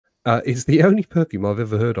It's the only perfume I've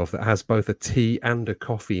ever heard of that has both a tea and a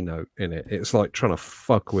coffee note in it. It's like trying to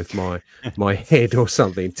fuck with my head or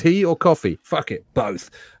something. Tea or coffee? Fuck it,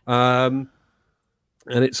 both. And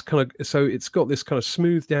it's kind of, so it's got this kind of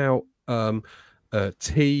smoothed out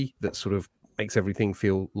tea that sort of makes everything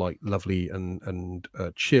feel like lovely and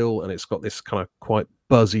chill, and it's got this kind of quite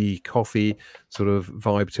buzzy coffee sort of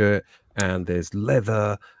vibe to it. And there's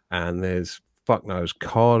leather, and there's fuck knows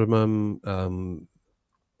cardamom.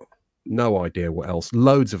 No idea what else,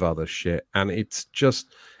 loads of other shit, and it's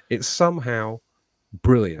somehow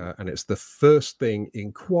brilliant, and it's the first thing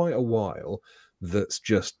in quite a while that's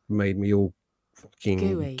just made me all fucking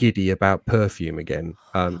Gooey. giddy about perfume again.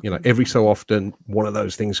 You know, every so often one of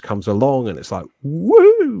those things comes along and it's like,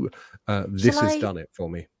 woo! This has done it for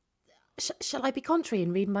me. Shall I be contrary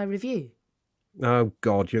and read my review? Oh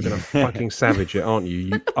God, you're gonna fucking savage it, aren't you,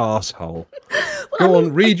 you asshole? Go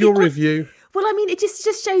on, read your review. Well, I mean, it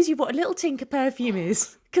just shows you what a little tinker perfume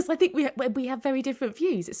is, because I think we have very different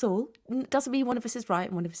views. It's all. It doesn't mean one of us is right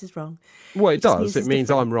and one of us is wrong. Well, it does. It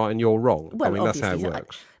means I'm right and you're wrong. Well, I mean, that's how it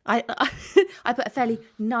works. I put a fairly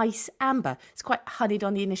nice amber. It's quite honeyed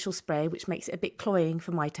on the initial spray, which makes it a bit cloying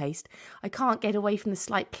for my taste. I can't get away from the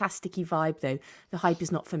slight plasticky vibe, though. The hype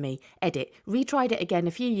is not for me. Edit. Retried it again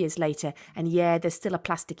a few years later, and yeah, there's still a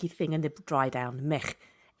plasticky thing in the dry down. Meh.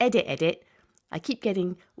 Edit. I keep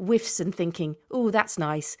getting whiffs and thinking, oh, that's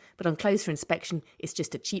nice, but on closer inspection, it's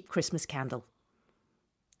just a cheap Christmas candle.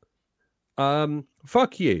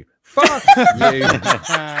 Fuck you. Fuck you.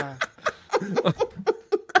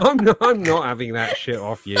 I'm not having that shit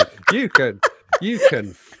off you. You can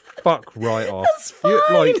fuck right off. That's fine.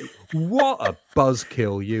 Like, what a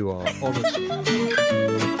buzzkill you are, honestly.